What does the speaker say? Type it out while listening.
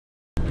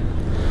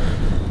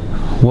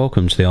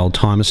Welcome to the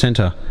Oldtimer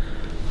Centre.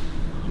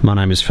 My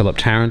name is Philip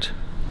Tarrant,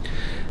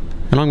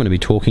 and I'm going to be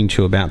talking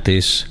to you about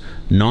this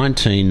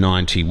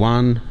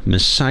 1991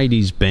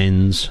 Mercedes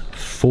Benz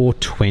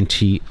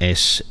 420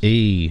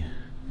 SE.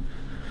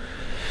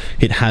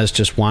 It has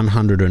just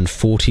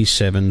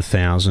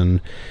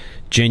 147,000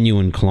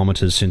 genuine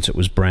kilometres since it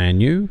was brand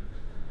new,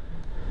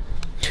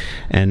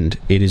 and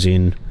it is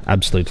in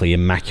absolutely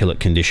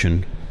immaculate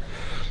condition.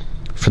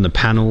 From the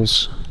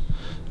panels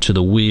to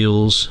the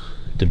wheels,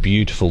 the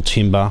beautiful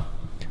timber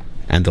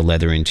and the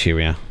leather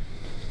interior.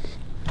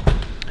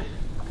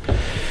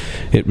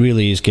 It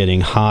really is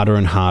getting harder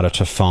and harder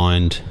to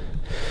find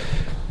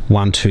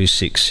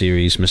 126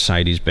 series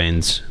Mercedes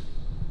Benz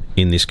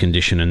in this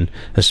condition, and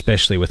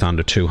especially with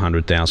under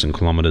 200,000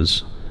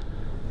 kilometres.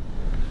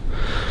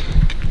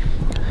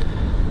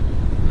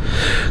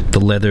 The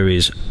leather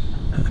is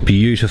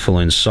beautiful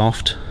and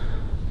soft.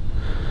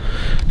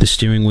 The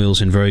steering wheel's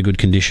in very good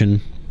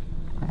condition,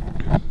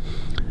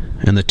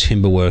 and the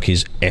timber work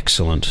is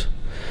excellent.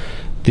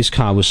 This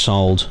car was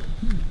sold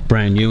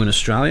brand new in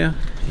Australia,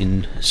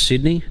 in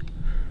Sydney.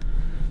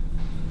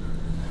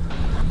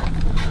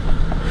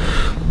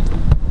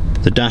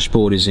 The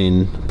dashboard is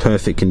in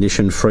perfect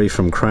condition, free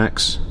from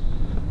cracks.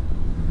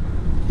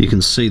 You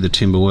can see the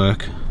timber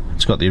work.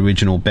 It's got the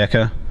original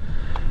Becker,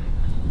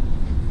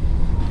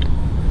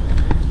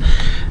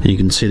 and you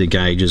can see the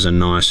gauges are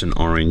nice and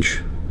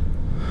orange.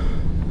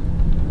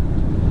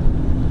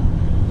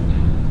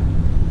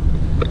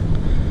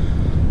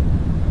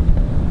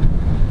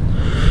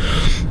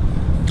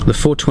 The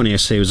 420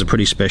 SE was a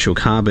pretty special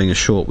car, being a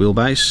short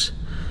wheelbase.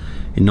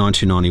 In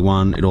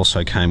 1991 it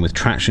also came with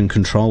traction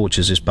control, which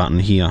is this button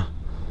here.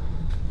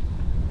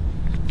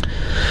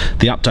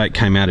 The update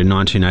came out in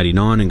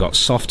 1989 and got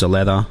softer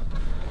leather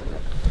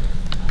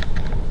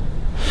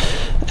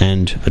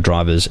and a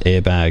driver's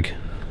airbag.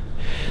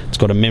 It's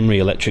got a memory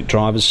electric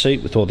driver's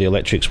seat with all the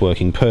electrics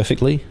working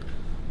perfectly.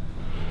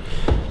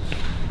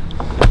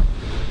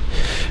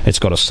 It's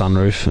got a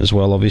sunroof as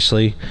well,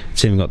 obviously.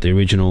 It's even got the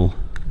original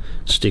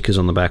stickers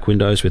on the back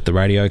windows with the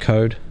radio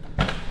code.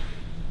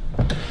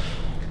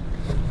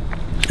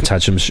 It's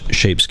had some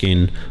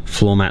sheepskin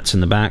floor mats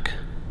in the back.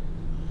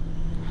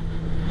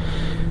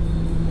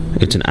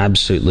 It's an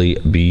absolutely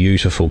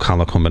beautiful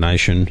colour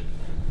combination.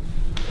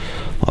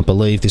 I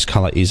believe this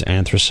colour is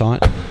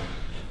anthracite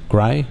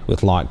grey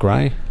with light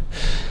grey.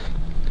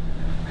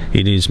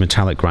 It is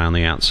metallic grey on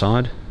the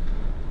outside.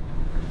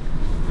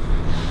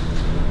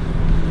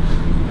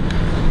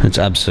 It's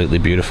absolutely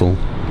beautiful.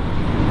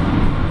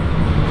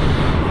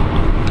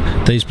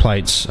 These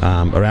plates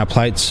are our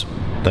plates.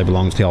 They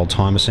belong to the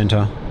Oldtimer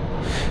Centre.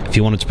 If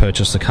you wanted to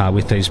purchase the car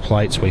with these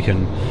plates, we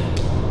can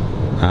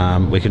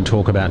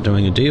talk about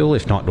doing a deal.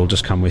 If not, it'll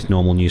just come with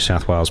normal New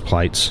South Wales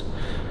plates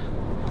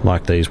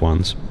like these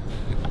ones.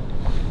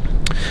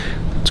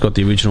 It's got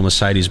the original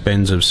Mercedes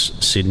Benz of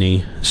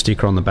Sydney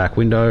sticker on the back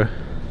window.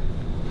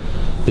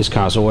 This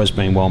car's always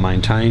been well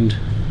maintained.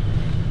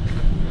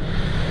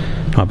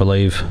 I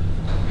believe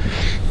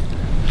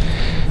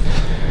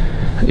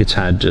it's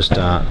had just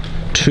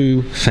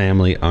 2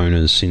 family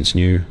owners since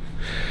new.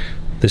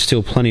 There's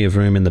still plenty of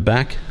room in the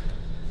back,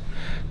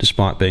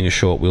 despite being a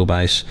short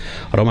wheelbase.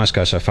 I'd almost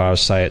go so far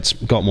as say it's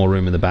got more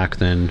room in the back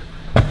than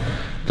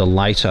the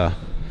later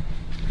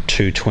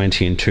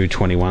 220 and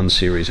 221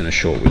 series in a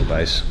short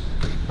wheelbase.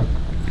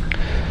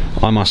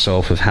 I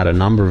myself have had a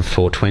number of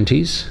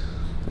 420s.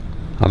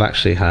 I've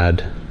actually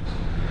had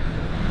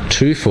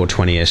 2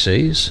 420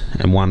 SEs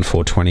and 1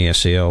 420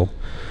 SEL,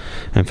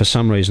 and for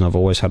some reason I've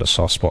always had a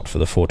soft spot for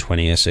the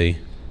 420 SE.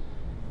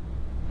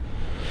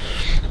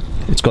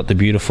 It's got the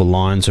beautiful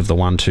lines of the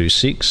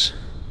 126,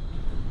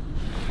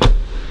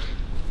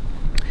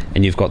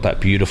 and you've got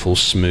that beautiful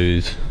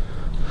smooth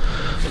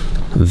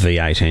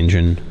V8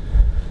 engine.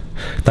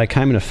 They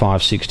came in a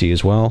 560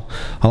 as well.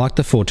 I like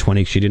the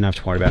 420 because you didn't have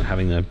to worry about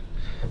having the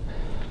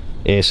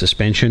air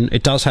suspension.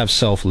 It does have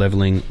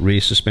self-leveling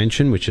rear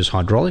suspension, which is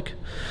hydraulic,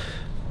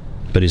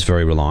 but is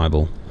very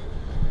reliable.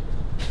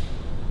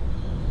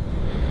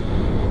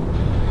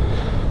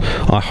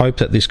 I hope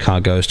that this car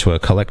goes to a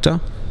collector.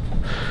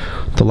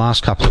 The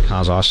last couple of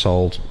cars I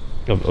sold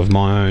of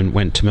my own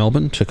went to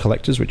Melbourne to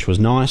collectors, which was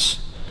nice.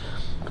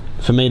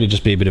 For me to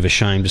just be a bit of a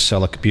shame to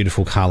sell a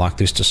beautiful car like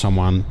this to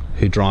someone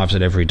who drives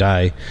it every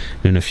day,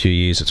 and in a few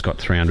years it's got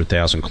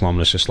 300,000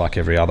 kilometres just like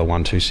every other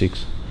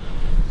 126.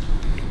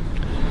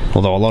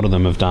 Although a lot of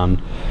them have done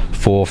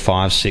 400,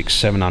 500, 600,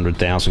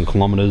 700,000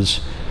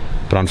 kilometres,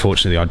 but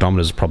unfortunately the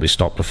odometers probably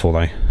stopped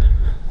before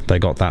they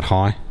got that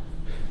high.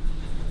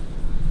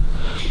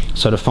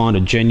 So to find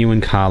a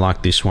genuine car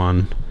like this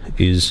one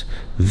is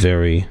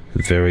very,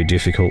 very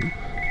difficult.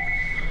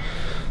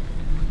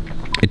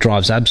 It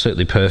drives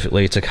absolutely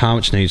perfectly. It's a car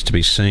which needs to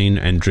be seen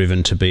and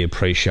driven to be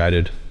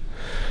appreciated.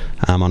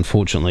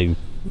 Unfortunately,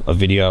 a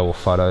video or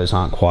photos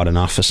aren't quite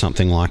enough for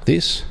something like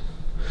this.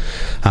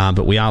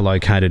 But we are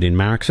located in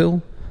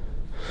Marrickville.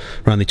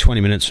 We're only 20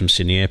 minutes from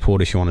Sydney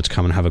Airport if you wanted to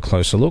come and have a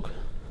closer look,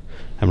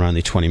 and we're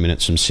only 20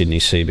 minutes from Sydney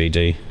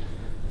CBD.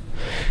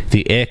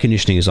 The air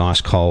conditioning is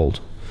ice cold.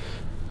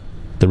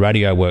 The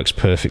radio works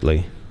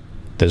perfectly.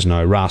 There's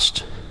no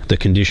rust. The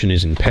condition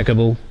is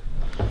impeccable.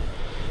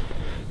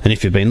 And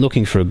if you've been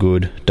looking for a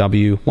good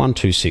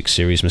W126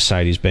 series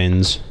Mercedes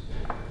Benz,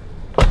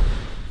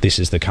 this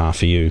is the car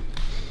for you.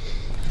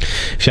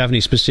 If you have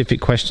any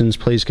specific questions,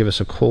 please give us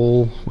a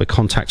call. We're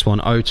contactable on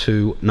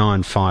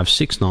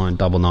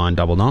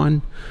 0295699999.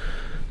 And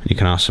you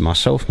can ask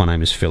myself, my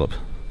name is Philip.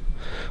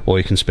 Or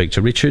you can speak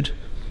to Richard.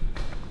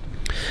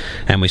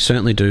 And we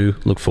certainly do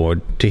look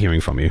forward to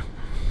hearing from you.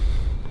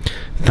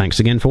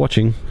 Thanks again for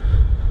watching.